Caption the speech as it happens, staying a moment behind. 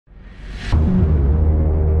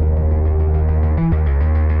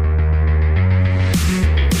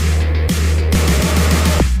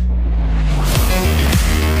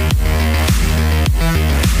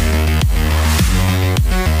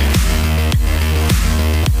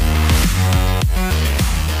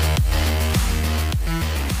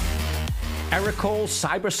Cole,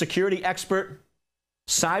 cybersecurity expert.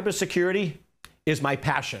 Cybersecurity is my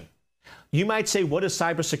passion. You might say, what is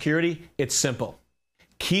cybersecurity? It's simple.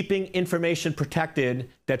 Keeping information protected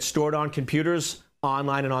that's stored on computers,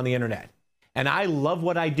 online, and on the internet. And I love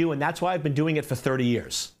what I do, and that's why I've been doing it for 30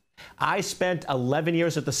 years. I spent 11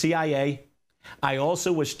 years at the CIA. I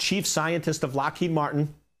also was chief scientist of Lockheed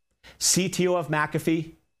Martin, CTO of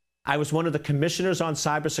McAfee. I was one of the commissioners on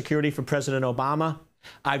cybersecurity for President Obama.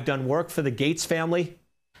 I've done work for the Gates family.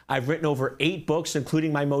 I've written over 8 books,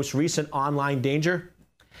 including my most recent, Online Danger.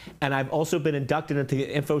 And I've also been inducted into the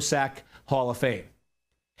InfoSec Hall of Fame.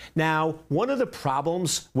 Now, one of the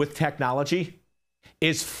problems with technology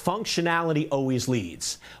is functionality always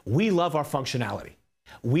leads. We love our functionality.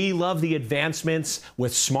 We love the advancements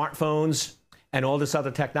with smartphones and all this other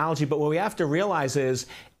technology, but what we have to realize is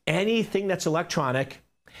anything that's electronic,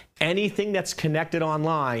 anything that's connected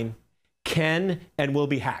online can and will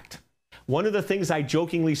be hacked. One of the things I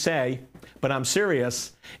jokingly say, but I'm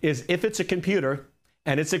serious, is if it's a computer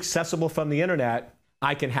and it's accessible from the internet,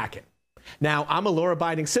 I can hack it. Now, I'm a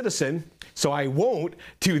law-abiding citizen, so I won't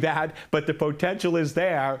do that, but the potential is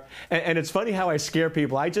there. And it's funny how I scare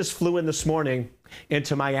people. I just flew in this morning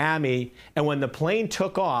into Miami, and when the plane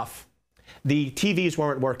took off, the TVs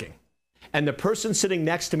weren't working. And the person sitting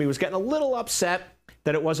next to me was getting a little upset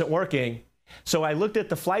that it wasn't working. So I looked at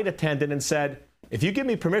the flight attendant and said, if you give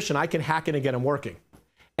me permission, I can hack it and get them working.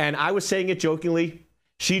 And I was saying it jokingly.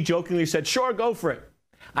 She jokingly said, sure, go for it.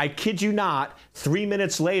 I kid you not, 3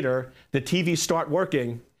 minutes later, the TVs start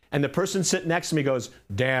working, and the person sitting next to me goes,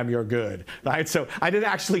 damn, you're good, right? So I didn't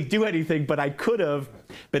actually do anything, but I could have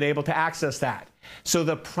been able to access that. So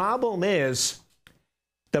the problem is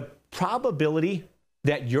the probability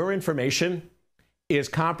that your information is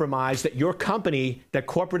compromised, that your company, that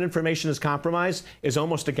corporate information is compromised, is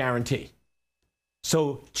almost a guarantee.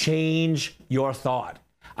 So change your thought.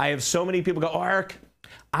 I have so many people go, oh, Eric,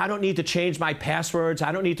 I don't need to change my passwords.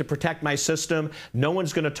 I don't need to protect my system. No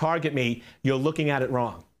one's going to target me. You're looking at it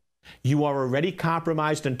wrong. You are already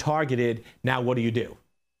compromised and targeted. Now what do?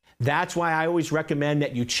 That's why I always recommend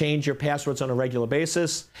that you change your passwords on a regular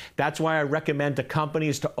basis. That's why I recommend to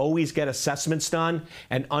companies to always get assessments done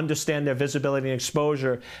and understand their visibility and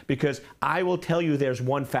exposure, because I will tell you there's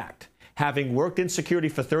one fact. Having worked in security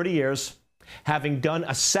for 30 years, having done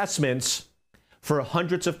assessments for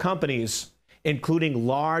hundreds of companies, including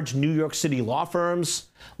large New York City law firms,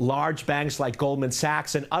 large banks like Goldman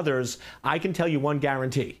Sachs and others, I can tell you one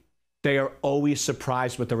guarantee. They are always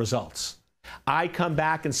surprised with the results. I come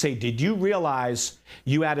back and say, did you realize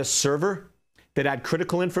you had a server that had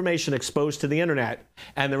critical information exposed to the internet?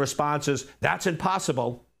 And the response is, that's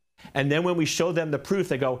impossible. And then when we show them the proof,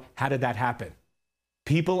 they go, how did that happen?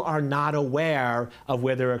 People are not aware of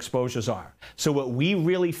where their exposures are. So what we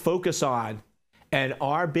really focus on, and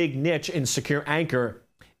our big niche in Secure Anchor,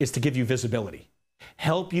 is to give you visibility.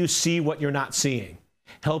 Help you see what you're not seeing.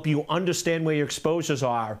 Help you understand where your exposures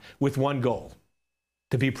are with one goal,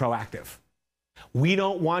 to be proactive. We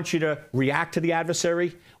don't want you to react to the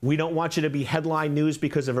adversary. We don't want you to be headline news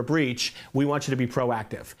because of a breach. We want you to be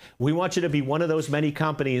proactive. We want you to be one of those many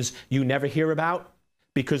companies you never hear about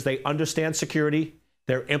because they understand security,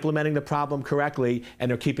 they're implementing the problem correctly, and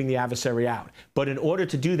they're keeping the adversary out. But in order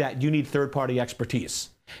to do that, you need third-party expertise.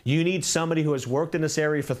 You need somebody who has worked in this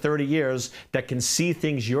area for 30 years that can see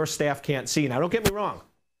things your staff can't see. Now, don't get me wrong.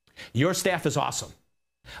 Your staff is awesome.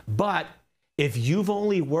 But if you've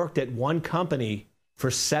only worked at one company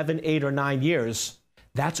for 7, 8, or 9 years,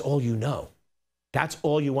 that's all you know. That's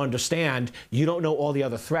all you understand. You don't know all the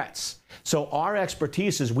other threats. So our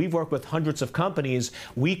expertise is we've worked with hundreds of companies.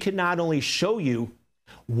 We can not only show you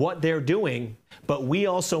what they're doing, but we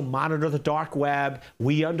also monitor the dark web.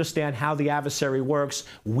 We understand how the adversary works.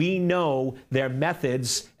 We know their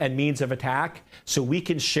methods and means of attack, so we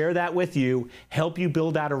can share that with you, help you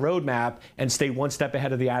build out a roadmap, and stay one step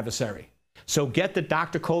ahead of the adversary. So get the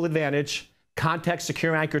Dr. Cole advantage, contact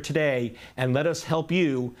Secure Anchor today, and let us help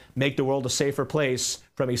you make the world a safer place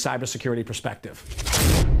from a cybersecurity perspective.